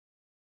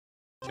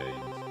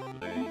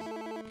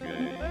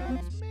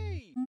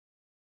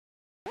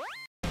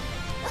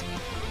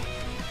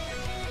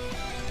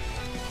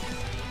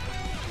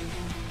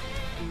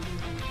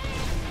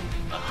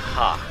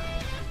Aha!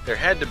 There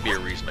had to be a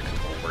reason to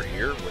come over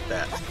here with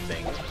that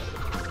thing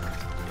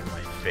in my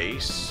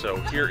face. So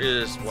here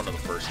is one of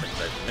the first things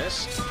I've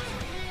missed.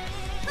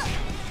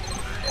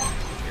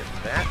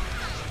 Get that.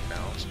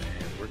 Bounce,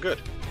 and we're good.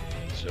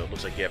 So it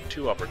looks like you have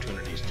 2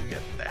 opportunities to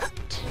get that.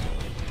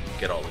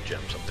 Get all the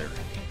gems up there.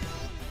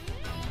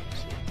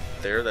 So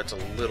there, that's a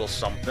little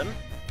something.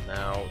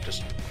 Now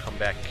just come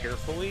back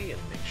carefully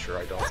and make sure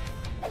I don't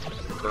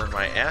burn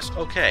my ass.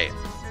 Okay,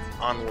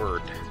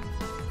 onward.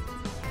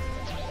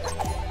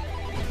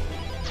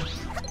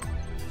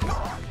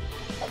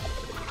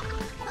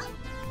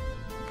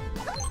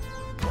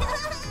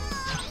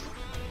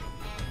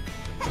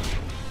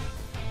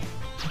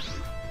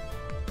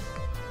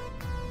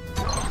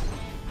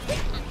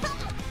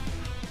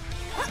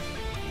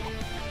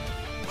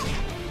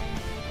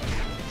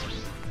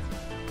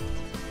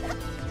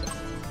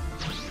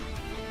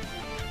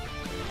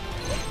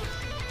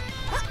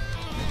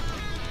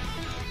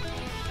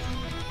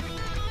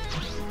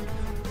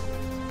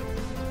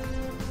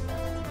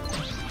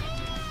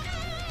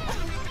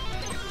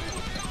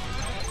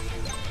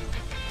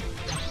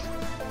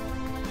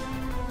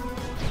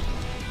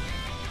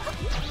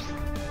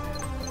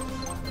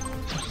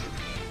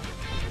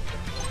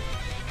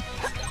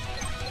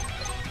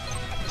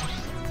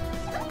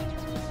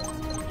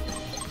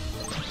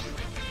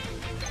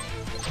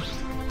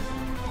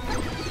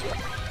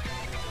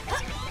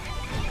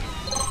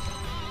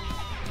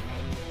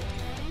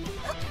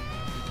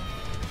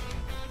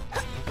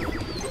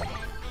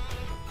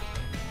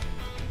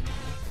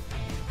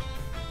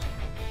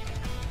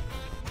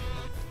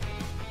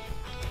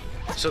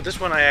 So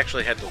this one I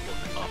actually had to look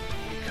up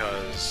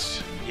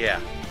because, yeah,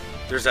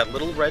 there's that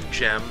little red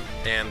gem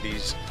and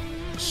these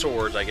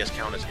swords, I guess,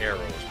 count as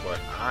arrows, but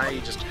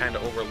I just kind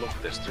of overlooked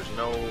this. There's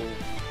no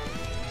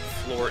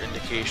floor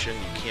indication.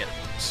 You can't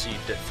see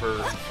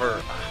for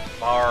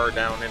far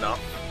down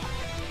enough.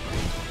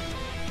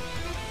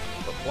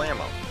 But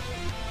blammo.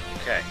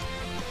 Okay.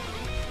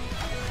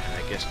 And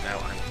I guess now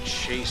I'm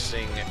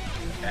chasing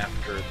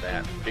after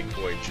that big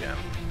boy gem.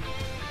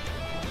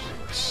 So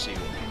let's see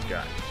what we've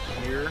got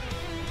here.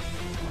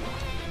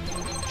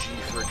 G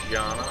for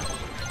Giana,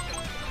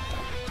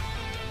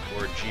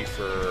 or G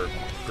for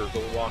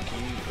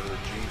Gurglewalkie, or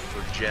G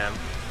for Gem,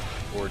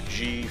 or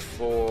G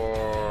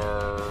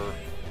for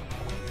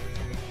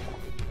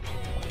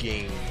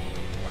Game.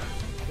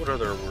 What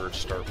other words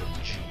start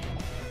with G?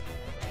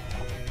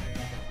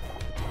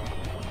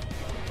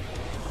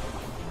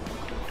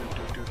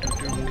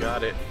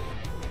 Got it.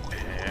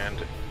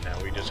 And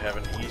now we just have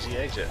an easy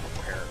exit.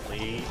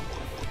 Apparently,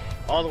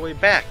 all the way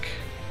back.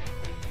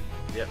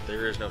 Yep,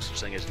 there is no such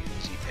thing as an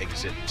easy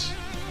exit.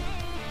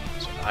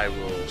 So I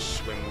will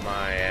swing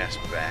my ass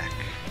back.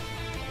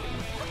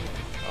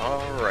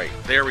 Alright,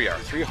 there we are.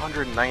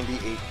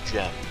 398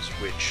 gems,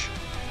 which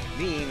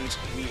means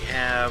we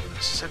have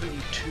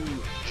 72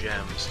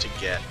 gems to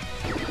get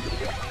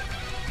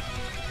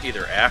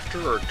either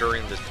after or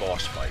during this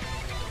boss fight.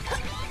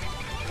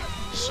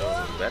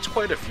 So that's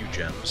quite a few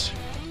gems.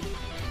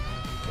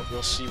 But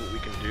we'll see what we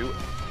can do.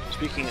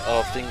 Speaking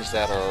of things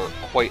that are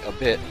quite a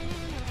bit,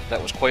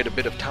 that was quite a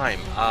bit of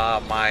time.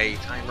 My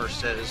timer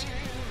says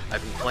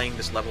I've been playing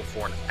this level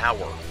for an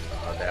hour.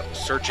 That was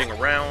searching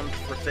around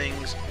for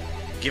things,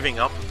 giving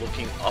up,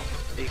 looking up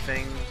a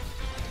thing.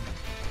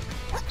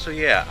 So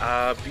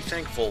yeah, be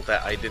thankful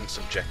that I didn't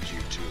subject you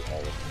to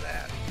all of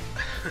that.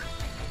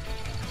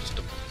 Just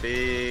a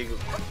big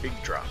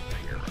drop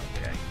here,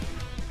 okay.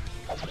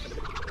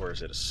 Or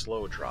is it a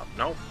slow drop?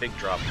 No, big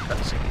drop,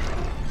 cutscene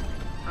drop.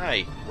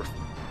 Hi, we're...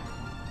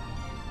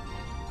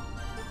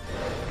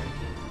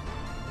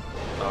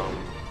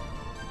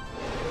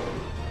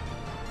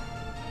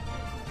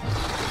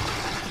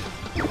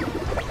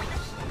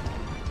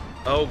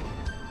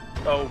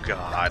 Oh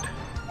god.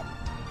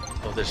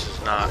 Oh, this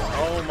is not...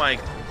 Oh my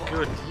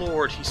good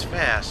lord, he's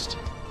fast.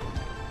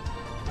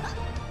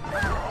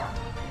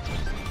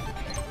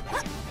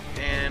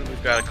 And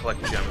we've got to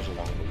collect gems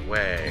along the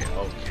way.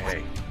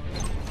 Okay.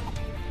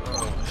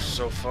 Oh,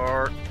 so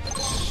far,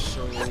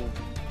 so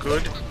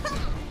good.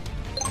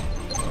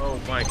 Oh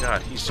my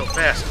god, he's so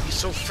fast! He's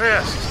so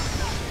fast!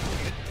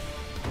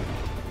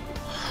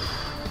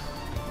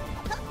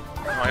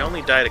 I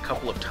only died a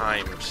couple of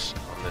times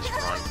on this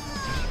run.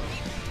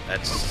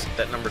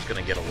 That number's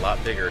gonna get a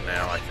lot bigger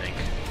now, I think.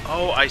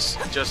 Oh, I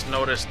just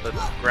noticed the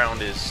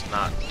ground is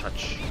not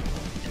touch.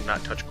 Do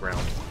not touch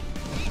ground.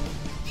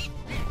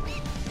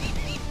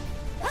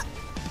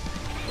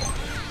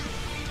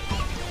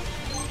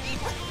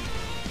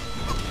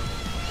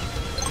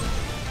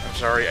 I'm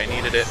sorry, I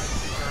needed it.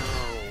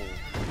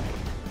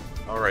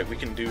 Oh. Alright, we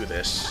can do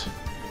this.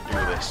 We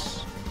can do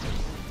this.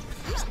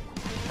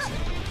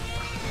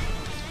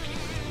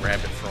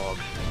 Rabbit frog.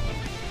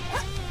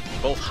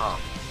 Both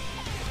hop.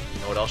 You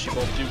know what else you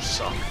both do?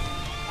 Suck.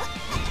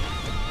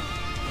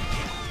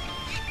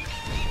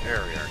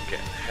 There we are. Get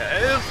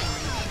ahead.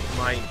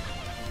 My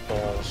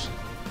balls.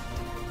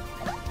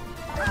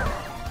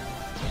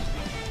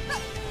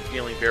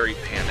 Feeling very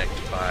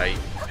panicked by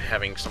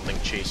having something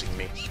chasing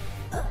me.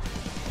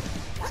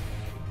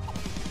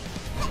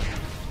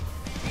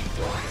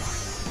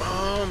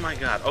 Oh my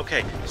god,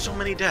 okay. So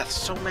many deaths,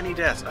 so many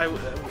deaths.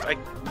 I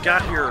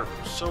got here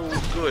so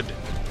good.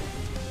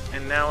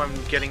 And now I'm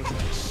getting...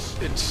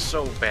 It's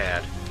so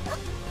bad.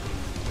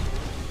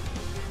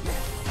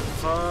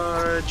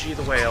 Fudgy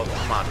the whale.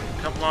 Come on.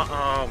 Come on.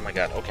 Oh my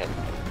god, okay.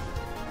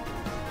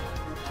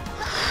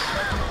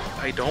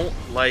 I don't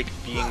like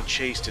being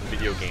chased in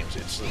video games.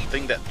 It's the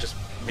thing that just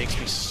makes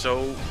me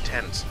so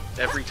tense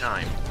every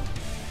time.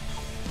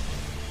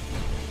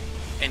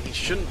 And he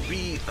shouldn't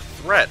be a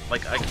threat.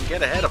 Like, I can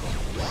get ahead of him.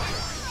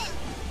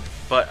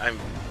 But I'm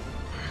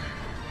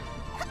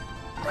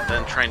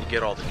then trying to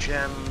get all the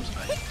gems.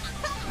 I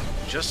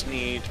just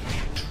need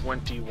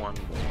 21 more.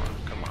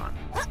 Come on.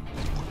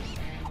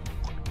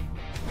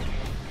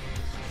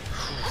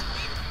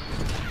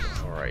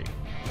 Alright.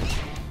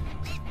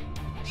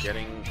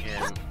 Getting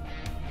him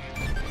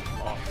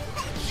off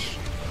the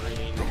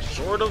screen.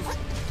 Sort of.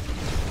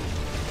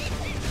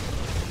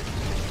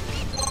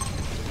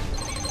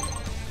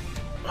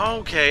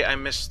 Okay, I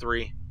missed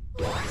 3.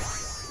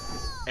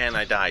 And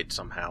I died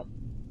somehow.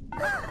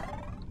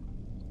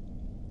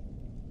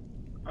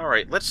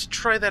 Alright, let's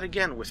try that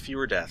again with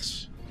fewer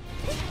deaths.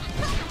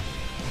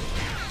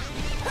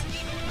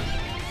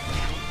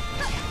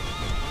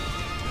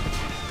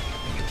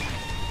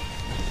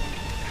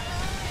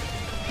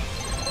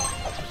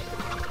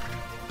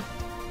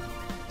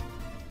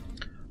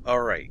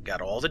 Alright,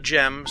 got all the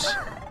gems.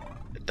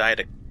 I died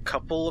a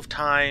couple of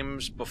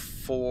times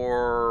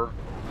before...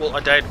 Well, I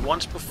died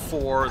once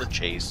before the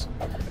chase,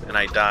 and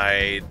I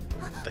died,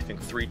 I think,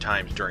 3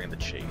 times during the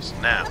chase.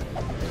 Now,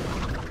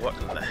 what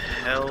in the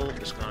hell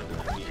is going to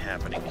be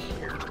happening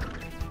here?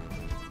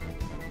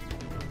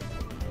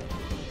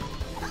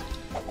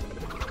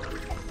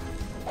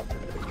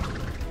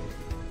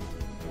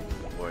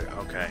 Boy,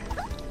 okay.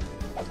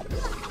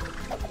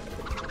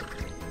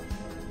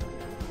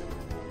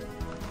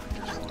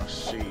 I just want to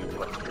see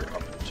what you're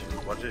up to.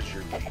 What is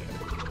your game?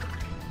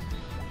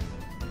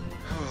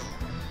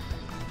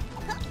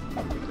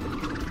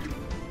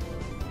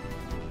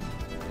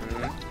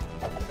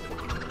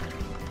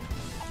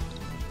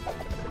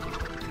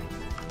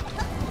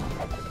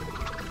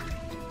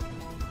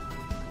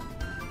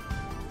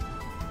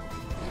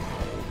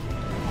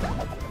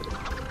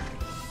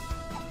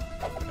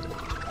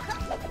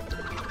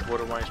 What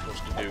am I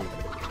supposed to do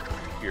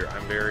here?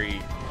 I'm very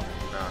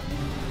not.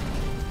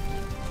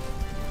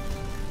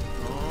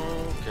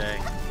 Okay.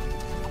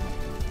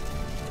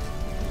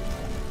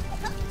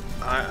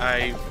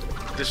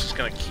 This is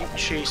gonna keep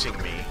chasing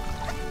me.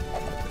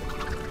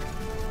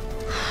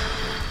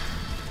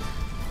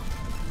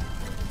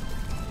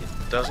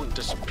 It doesn't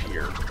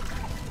disappear.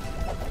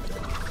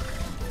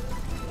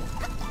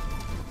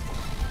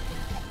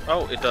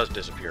 Oh, it does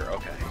disappear.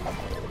 Okay.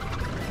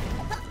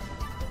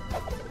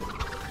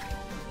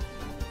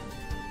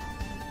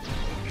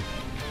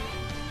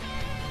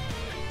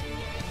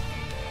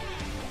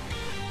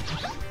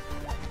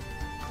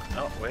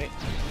 Oh, wait.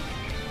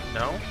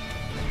 No?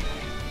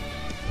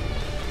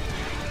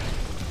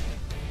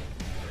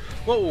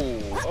 Whoa!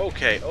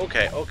 Okay,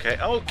 okay, okay,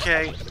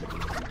 okay!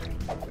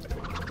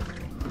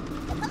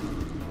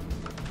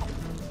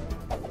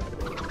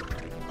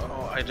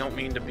 Oh, I don't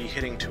mean to be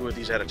hitting 2 of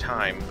these at a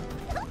time.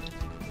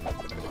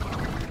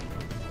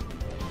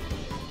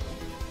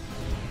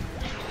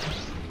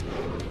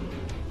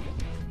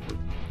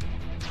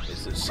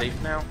 Is it safe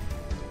now?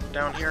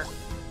 Down here?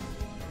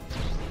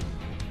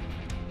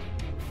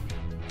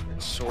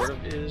 It sort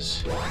of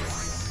is.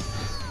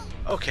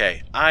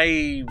 Okay,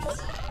 I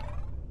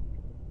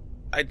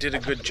did a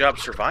good job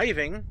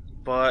surviving,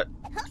 but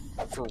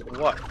for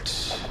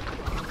what?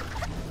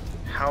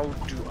 How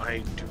do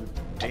I do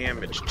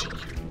damage to you?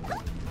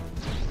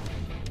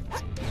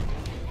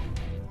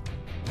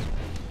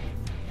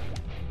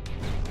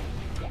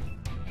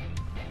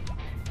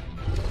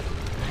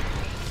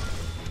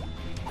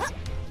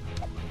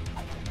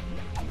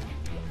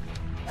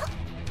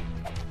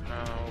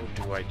 How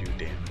do I do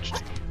damage to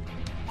you?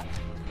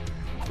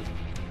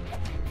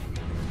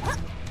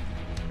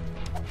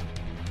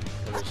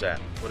 What is that?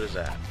 What is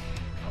that?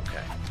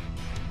 Okay.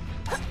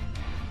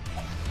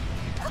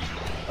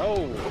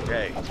 Oh,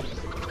 okay.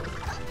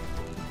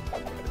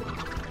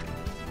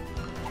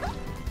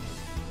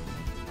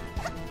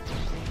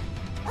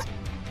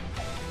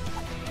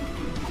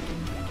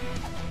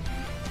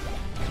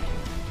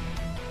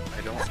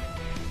 I don't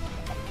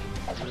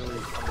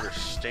really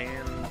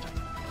understand.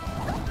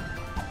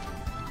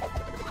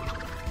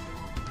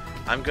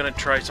 I'm gonna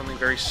try something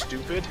very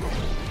stupid.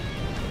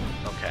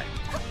 Okay.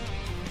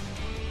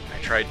 I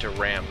tried to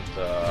ram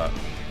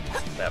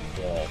that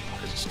wall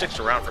because it sticks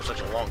around for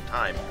such a long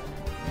time.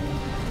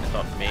 I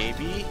thought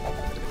maybe.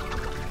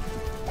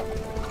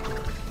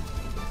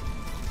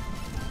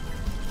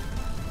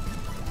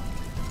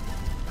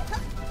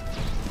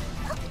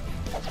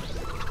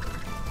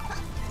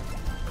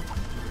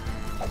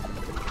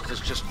 Is this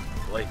just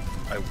like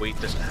I wait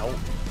this out?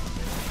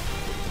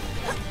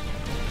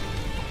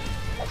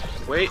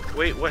 Wait,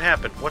 what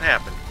happened? What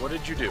happened? What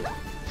did you do?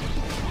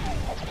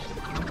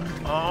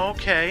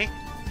 Okay.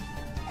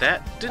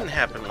 That didn't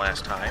happen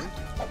last time.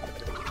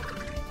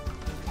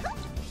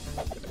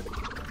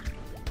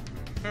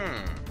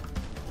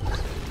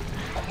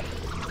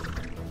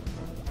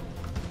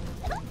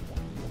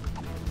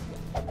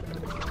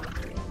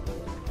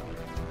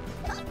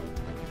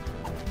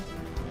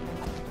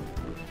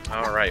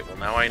 Alright, well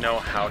now I know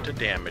how to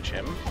damage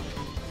him.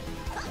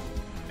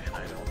 And I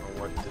don't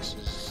know what this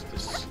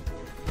is.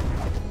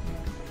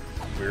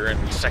 We're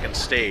in second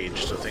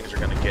stage, so things are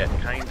gonna get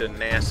kinda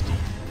nasty.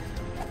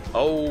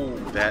 Oh,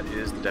 that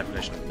is the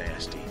definition of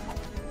nasty.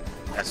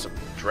 That's some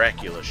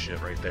Dracula shit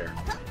right there.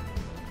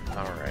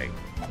 Alright.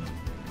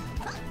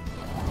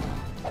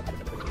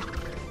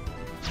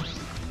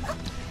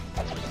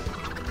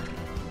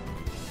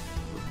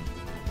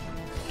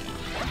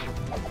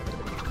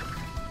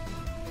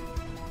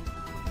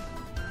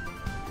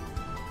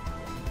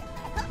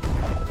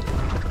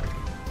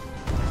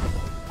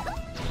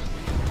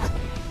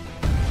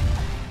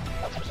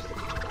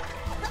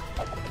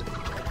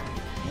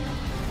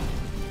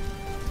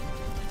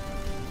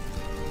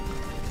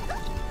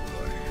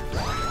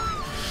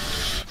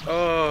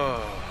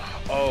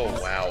 Oh,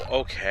 wow,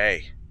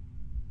 okay.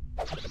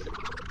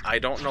 I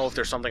don't know if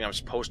there's something I'm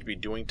supposed to be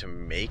doing to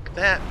make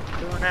that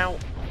burn out,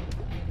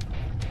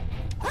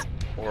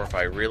 or if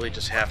I really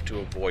just have to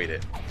avoid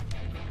it.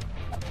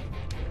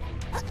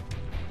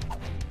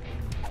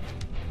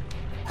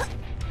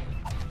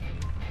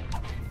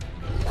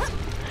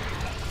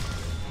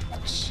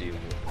 Let's see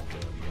what we're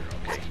doing here.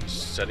 Okay, he's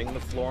setting the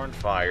floor on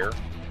fire.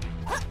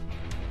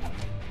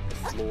 The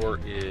floor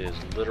is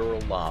literal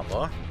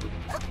lava.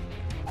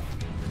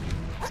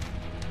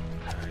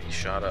 He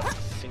shot a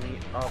thingy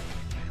up.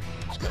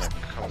 It's gonna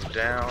come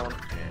down,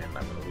 and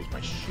I'm gonna lose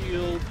my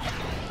shield,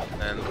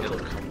 and then it'll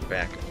come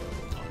back up.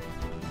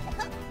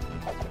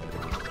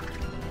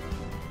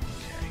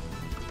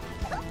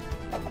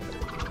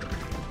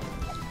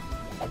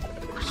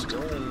 Okay.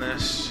 Still in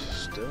this.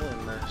 Still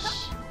in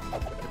this.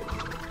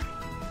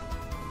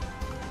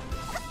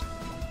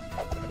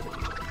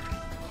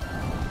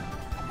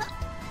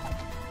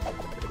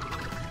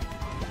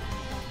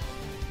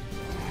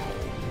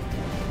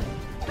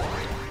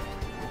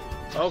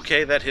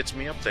 Okay, that hits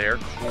me up there.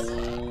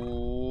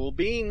 Cool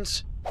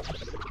beans.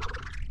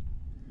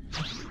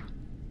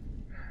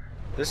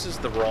 This is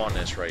the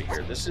rawness right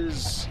here. This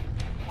is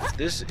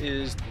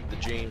the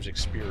James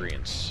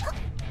experience.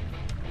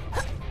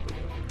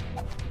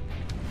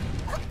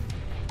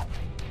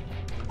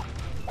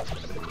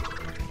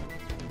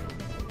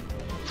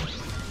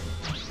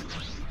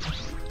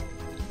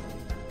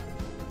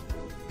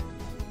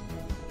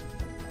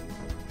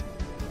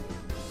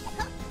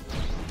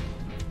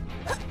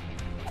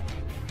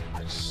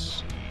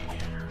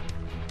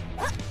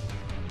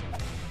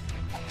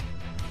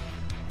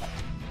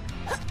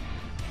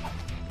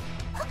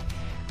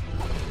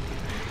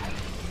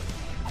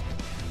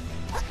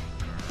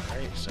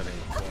 Setting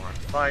the floor on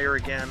fire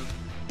again.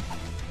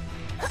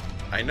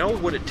 I know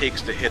what it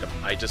takes to hit him.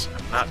 I'm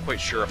not quite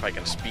sure if I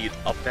can speed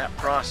up that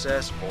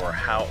process or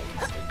how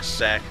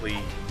exactly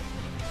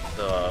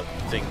the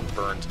thing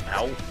burns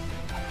out.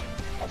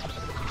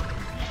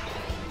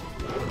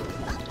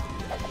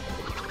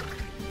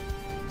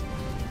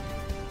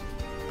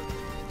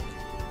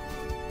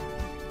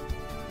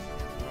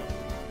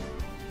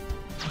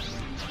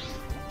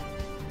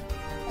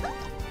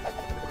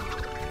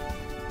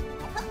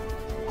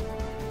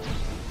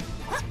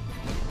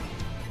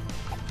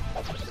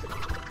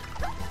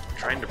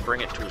 Trying to bring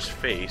it to his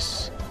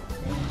face.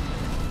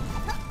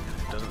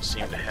 It doesn't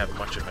seem to have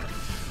much of an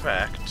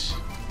effect.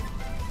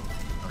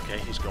 Okay,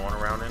 he's going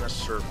around in a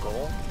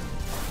circle.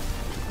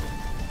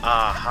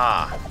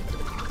 Aha!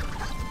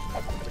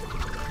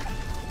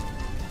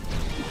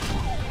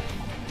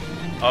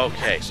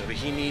 Okay, so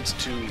he needs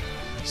to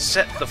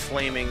set the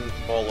flaming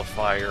ball of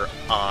fire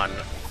on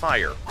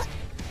fire.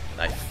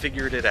 I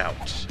figured it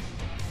out.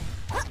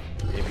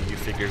 Maybe you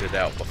figured it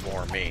out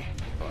before me,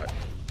 but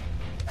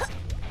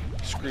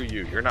screw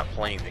you, you're not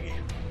playing the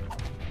game.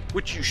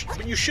 But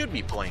you should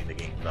be playing the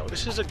game, though.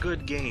 This is a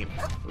good game.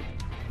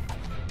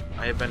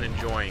 I have been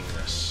enjoying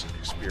this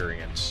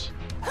experience.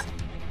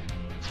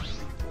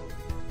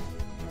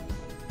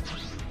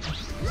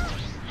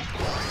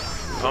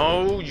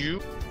 Oh,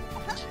 you...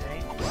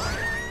 Okay.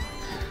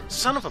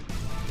 Son of a...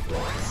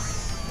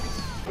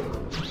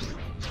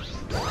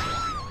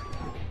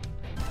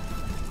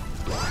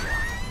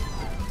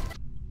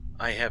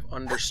 I have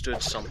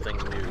understood something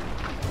new.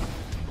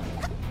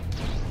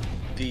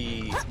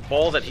 The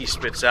ball that he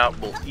spits out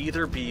will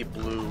either be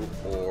blue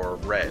or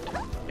red,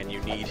 and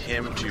you need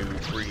him to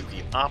breathe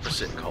the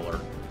opposite color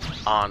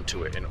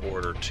onto it in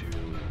order to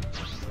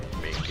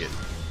make it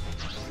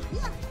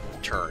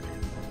turn.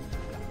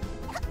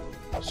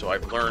 So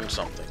I've learned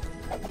something.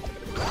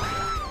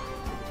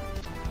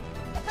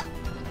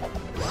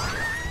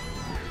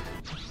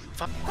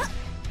 Fuck.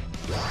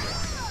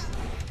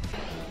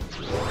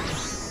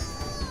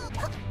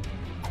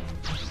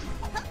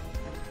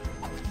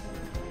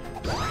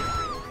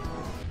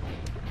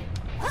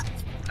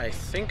 I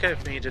think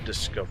I've made a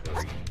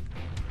discovery.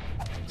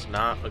 It's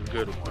not a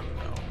good one,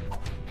 though.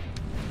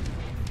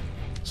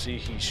 See,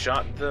 he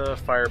shot the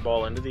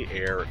fireball into the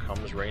air. It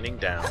comes raining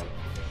down.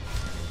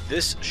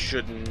 This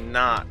should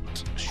not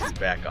shoot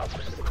back up.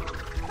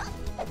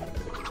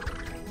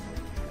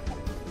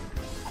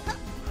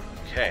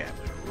 Okay,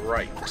 I was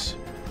right.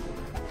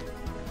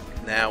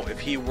 Now, if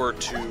he were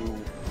to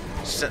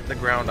set the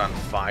ground on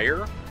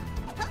fire,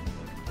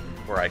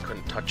 where I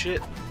couldn't touch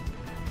it,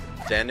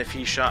 then if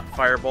he shot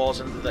fireballs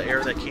into the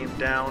air that came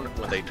down,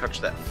 when they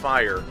touch that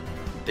fire,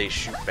 they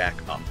shoot back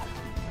up.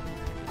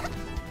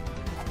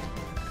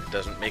 It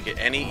doesn't make it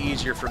any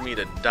easier for me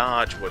to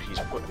dodge what he's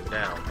putting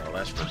down, though,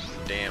 that's for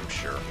damn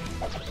sure.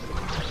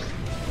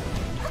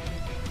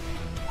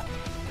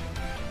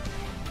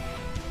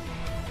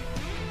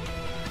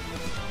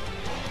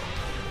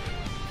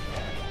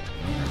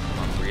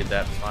 Breathe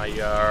that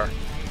fire.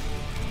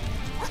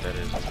 That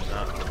is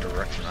not the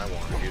direction I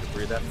wanted you to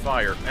breathe that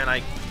fire. And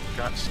I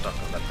got stuck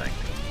on that thing.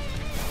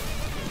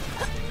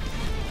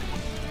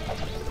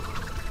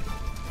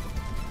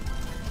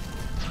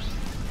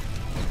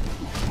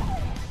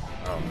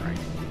 Alright.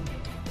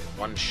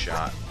 One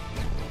shot.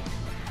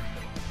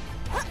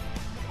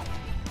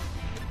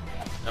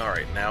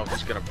 Alright, now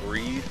he's gonna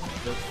breathe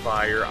the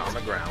fire on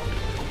the ground.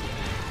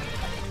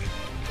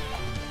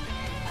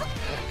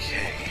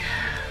 Okay.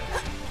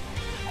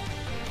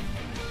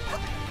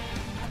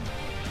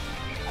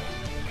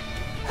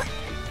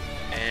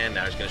 And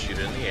now he's going to shoot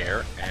it in the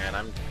air, and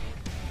I'm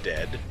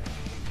dead.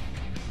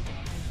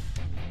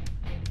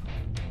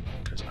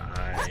 Because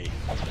I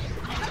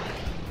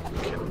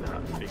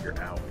cannot figure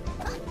out.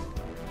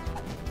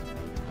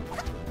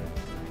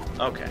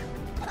 Okay.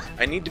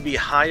 I need to be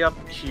high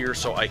up here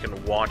so I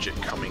can watch it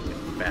coming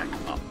back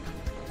up.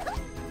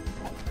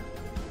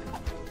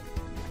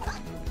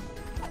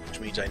 Which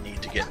means I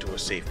need to get to a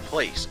safe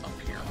place up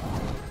here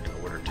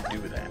in order to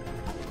do that.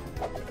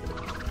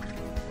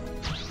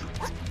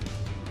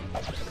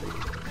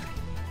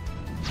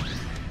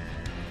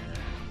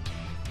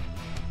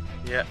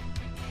 Yeah.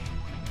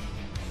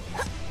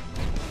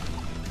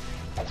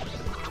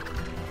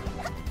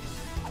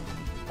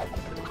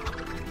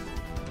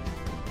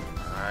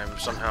 I'm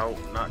somehow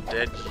not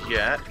dead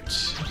yet.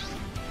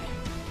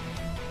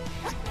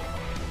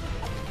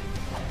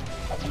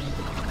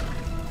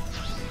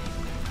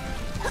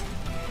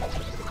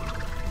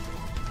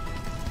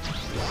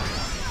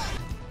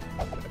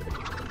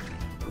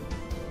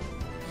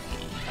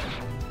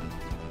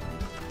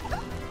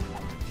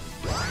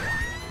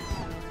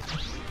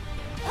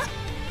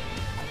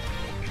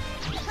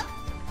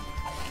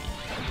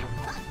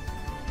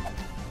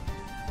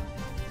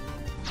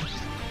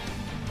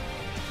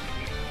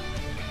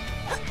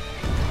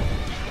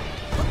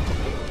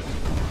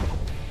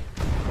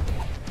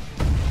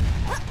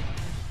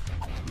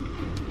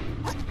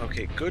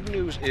 Okay, good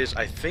news is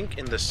I think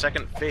in the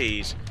second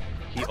phase,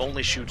 he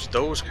only shoots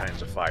those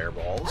kinds of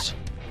fireballs.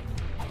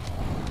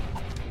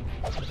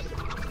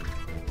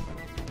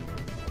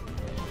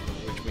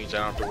 Which means I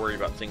don't have to worry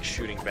about things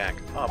shooting back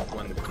up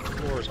when the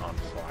floor's on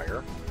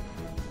fire.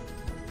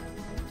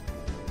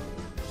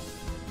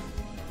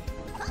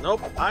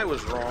 Nope, I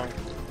was wrong.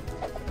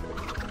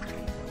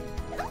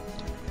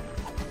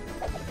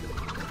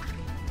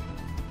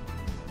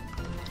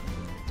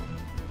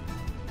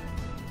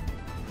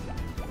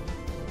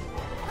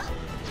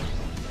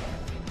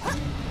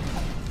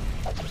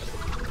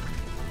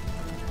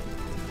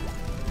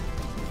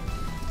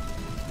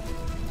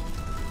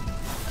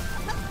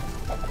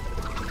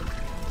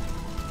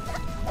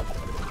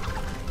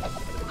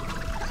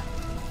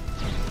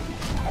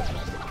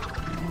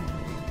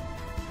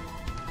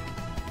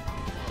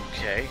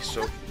 Okay,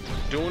 so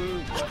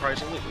doing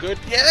surprisingly good.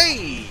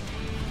 Yay!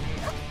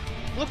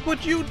 Look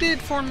what you did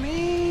for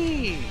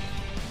me!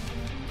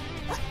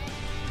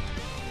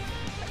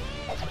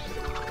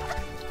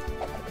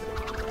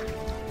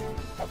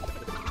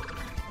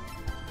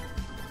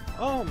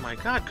 Oh my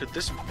god, could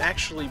this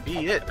actually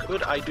be it?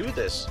 Could I do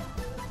this?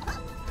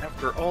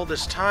 After all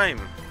this time?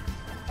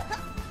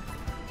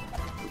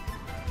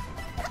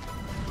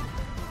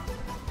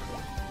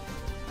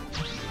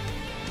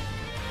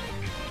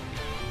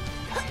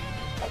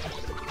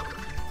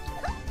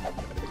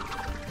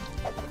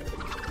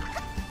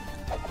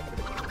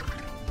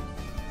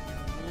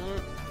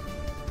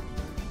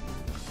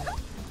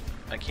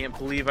 I can't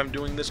believe I'm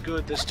doing this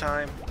good this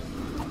time.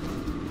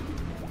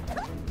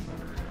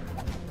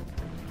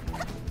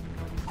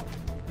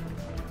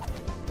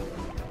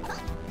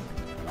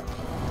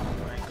 Oh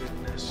my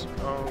goodness.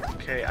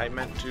 Okay, I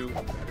meant to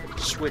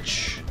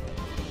switch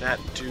that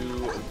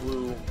to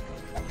blue.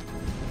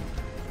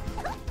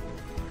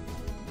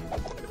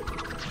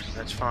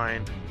 That's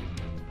fine.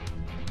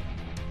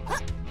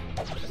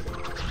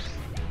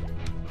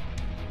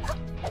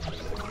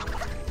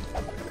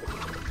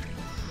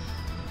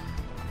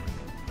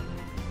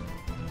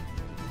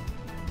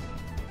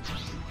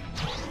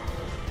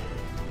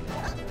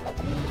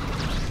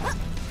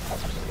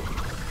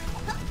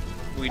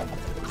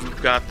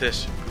 We've got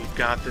this. We've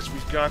got this.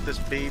 We've got this,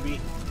 baby.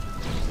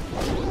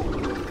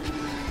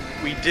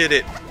 We did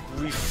it.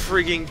 We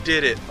frigging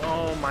did it.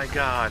 Oh my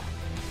god.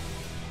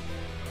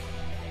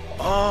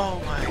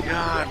 Oh my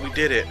god, we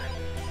did it.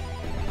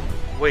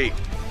 Wait.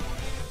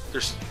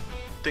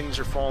 Things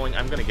are falling.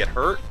 I'm gonna get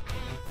hurt?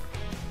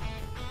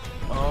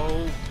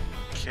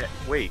 Okay.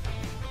 Wait.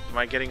 Am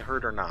I getting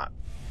hurt or not?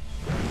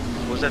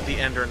 Was that the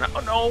end or not? Oh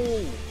no!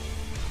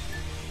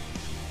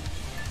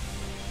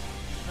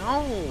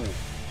 No!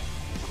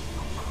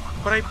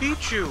 But I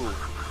beat you!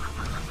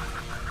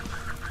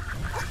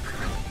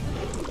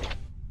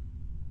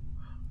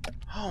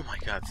 Oh my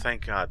god,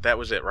 thank god. That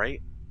was it,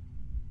 right?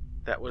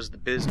 That was the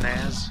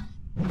Biznaz?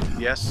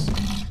 Yes?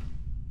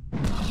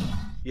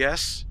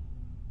 Yes?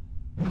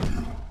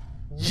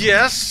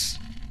 Yes!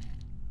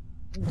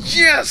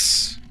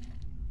 Yes!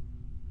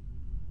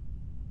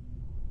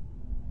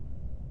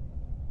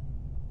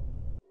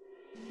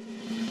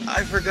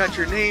 I forgot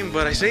your name,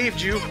 but I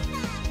saved you.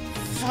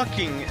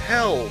 Fucking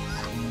hell.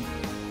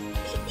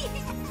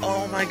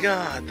 Oh my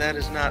god, that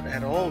is not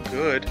at all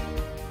good.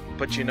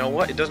 But you know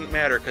what? It doesn't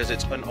matter because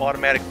it's an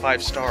automatic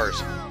 5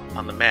 stars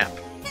on the map.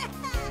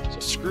 So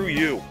screw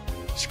you.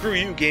 Screw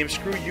you, game.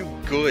 Screw you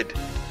good.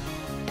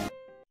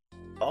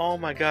 Oh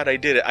my god, I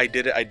did it. I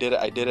did it. I did it.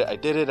 I did it. I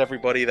did it,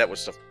 everybody. That was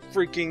so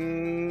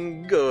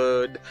freaking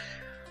good.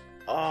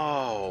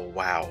 Oh,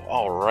 wow.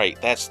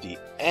 Alright, that's the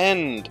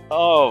end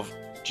of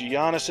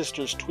Giana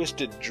Sisters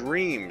Twisted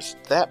Dreams.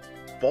 That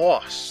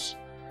boss.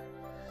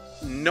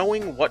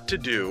 Knowing what to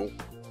do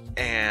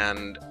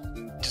and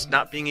just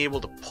not being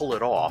able to pull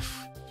it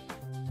off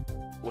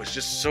was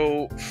just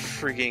so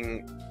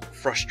freaking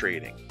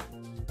frustrating.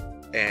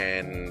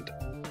 And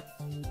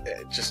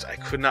I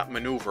could not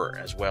maneuver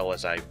as well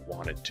as I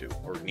wanted to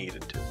or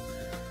needed to.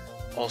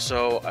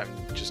 Also, I'm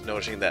just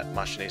noticing that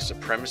Machine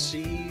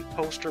Supremacy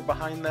poster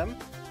behind them,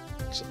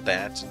 so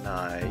that's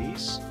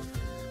nice.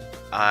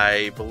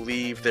 I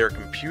believe their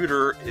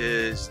computer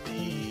is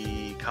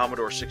the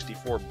Commodore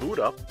 64 boot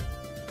up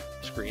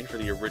screen for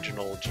the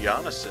original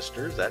Giana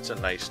Sisters. That's a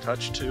nice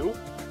touch too.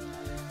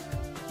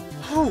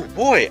 Oh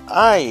boy,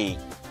 I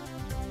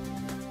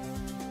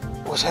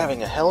was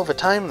having a hell of a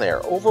time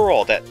there.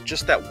 Overall,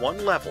 just that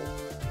one level,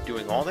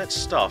 doing all that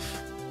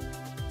stuff,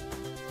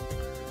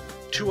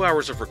 2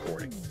 hours of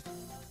recording.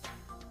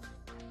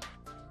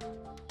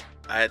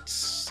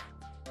 That's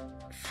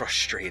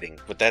frustrating,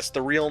 but that's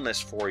the realness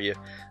for you.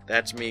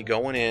 That's me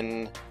going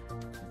in,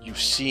 you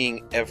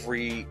seeing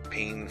every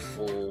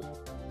painful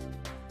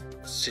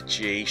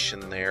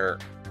situation there.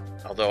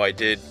 Although I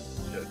did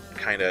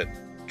kind of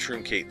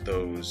truncate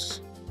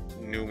those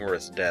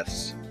numerous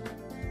deaths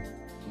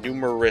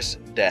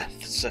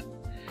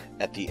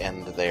at the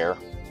end there.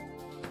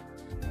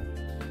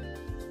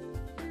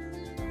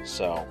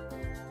 So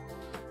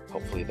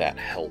hopefully that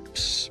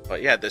helps.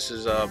 But yeah, this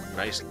is a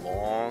nice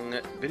long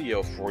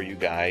video for you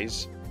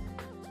guys.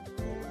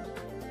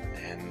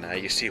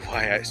 And you see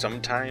why I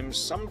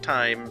sometimes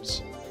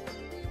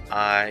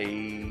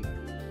I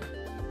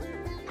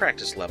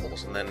practice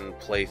levels and then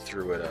play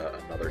through it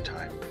another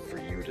time for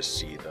you to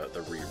see the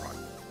rerun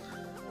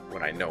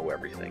when I know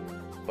everything.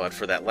 But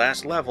for that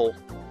last level,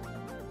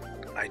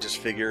 I just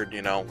figured,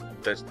 you know,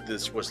 that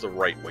this was the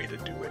right way to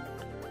do it.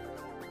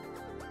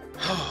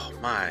 Oh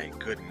my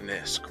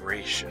goodness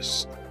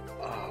gracious.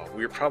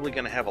 We're probably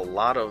going to have a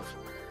lot of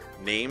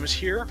names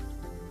here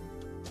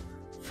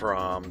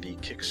from the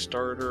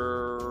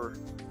Kickstarter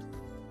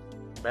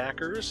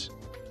backers.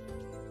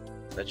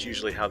 That's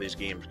usually how these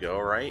games go,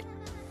 right?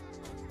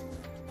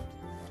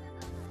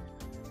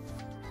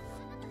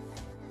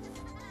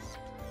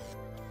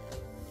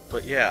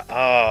 But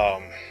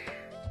yeah,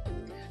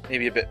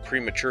 maybe a bit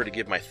premature to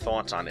give my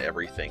thoughts on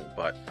everything,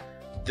 but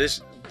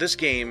this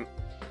game,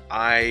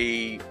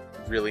 I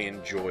really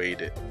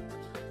enjoyed it.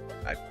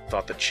 I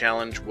thought the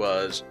challenge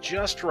was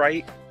just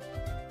right.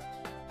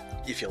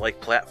 If you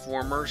like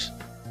platformers,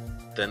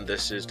 then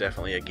this is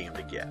definitely a game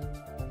to get.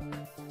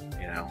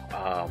 You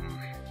know,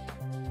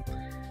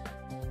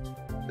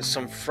 there's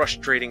some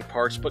frustrating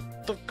parts,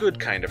 but the good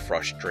kind of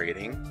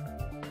frustrating.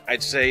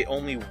 I'd say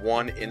only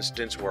one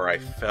instance where I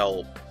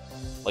felt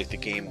like the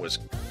game was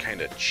kind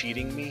of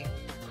cheating me.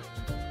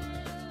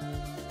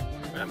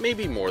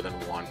 Maybe more than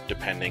one,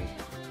 depending.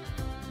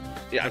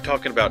 Yeah, I'm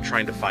talking about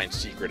trying to find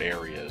secret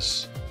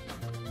areas.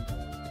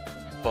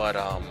 But,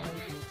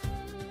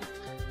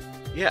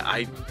 yeah,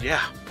 I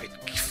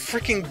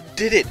freaking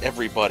did it,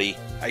 everybody.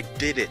 I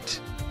did it.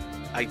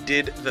 I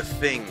did the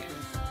thing.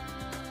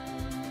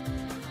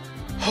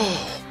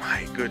 Oh,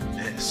 my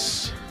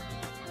goodness.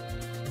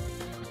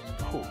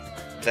 Oh,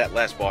 that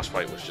last boss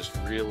fight was just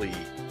really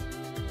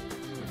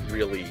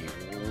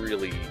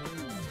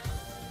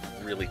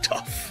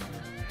tough.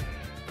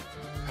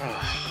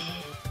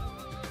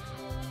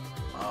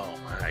 Oh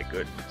my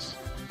goodness.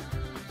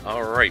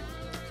 Alright.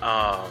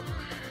 I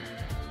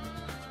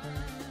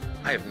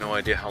have no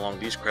idea how long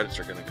these credits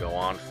are going to go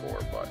on for,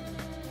 but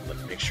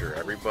let's make sure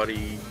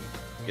everybody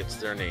gets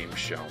their name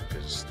shown,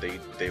 because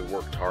they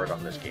worked hard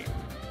on this game.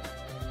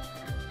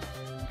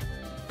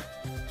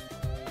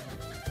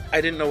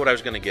 I didn't know what I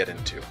was going to get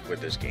into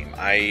with this game.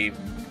 I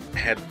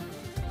had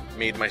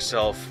made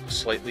myself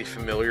slightly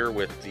familiar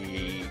with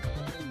the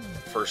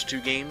first two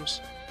games,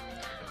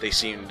 They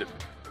seemed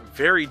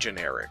very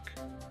generic.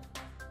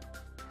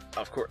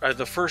 Of course,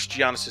 the first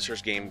Giana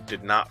Sisters game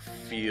did not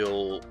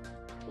feel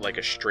like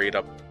a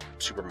straight-up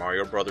Super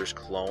Mario Brothers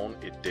clone.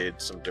 It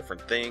did some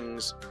different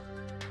things,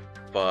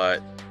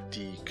 but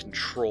the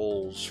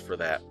controls for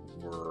that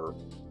were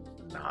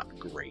not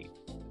great.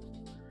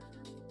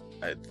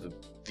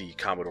 The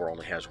Commodore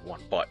only has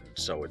one button,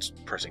 so it's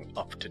pressing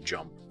up to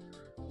jump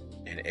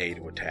and A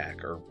to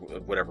attack, or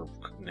whatever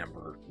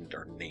number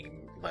or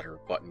name, letter,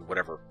 button,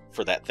 whatever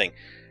for that thing.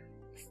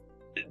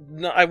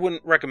 No, I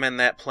wouldn't recommend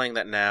that, playing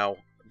that now.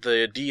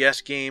 The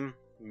DS game,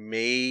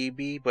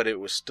 maybe, but it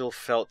was still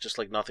felt just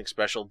like nothing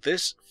special.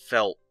 This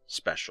felt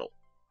special.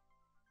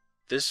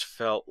 This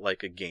felt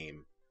like a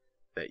game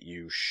that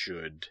you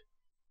should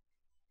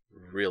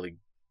really,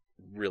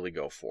 really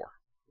go for.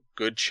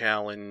 Good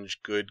challenge,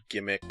 good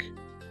gimmick.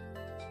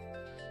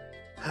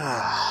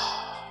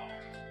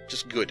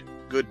 Just good.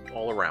 Good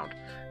all around.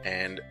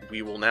 And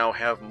we will now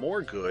have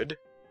more good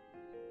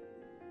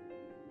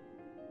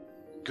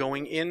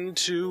going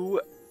into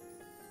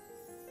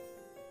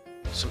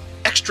some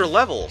extra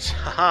levels.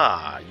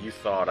 Haha, you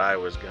thought I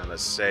was gonna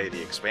say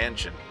the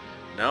expansion.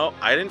 No,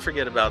 I didn't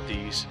forget about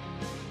these.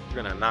 We're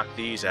gonna knock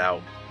these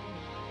out,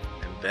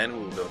 and then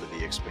we'll go to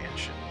the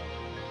expansion.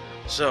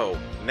 So,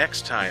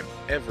 next time,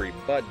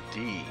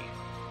 everybody,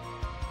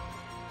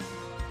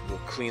 we'll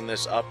clean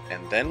this up,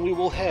 and then we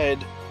will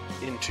head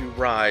into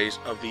Rise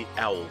of the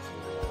Owlverlord.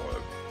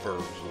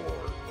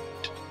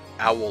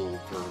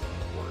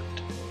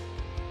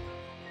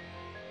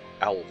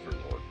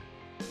 Owlverlord.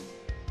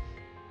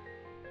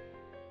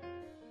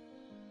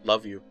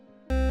 Love you.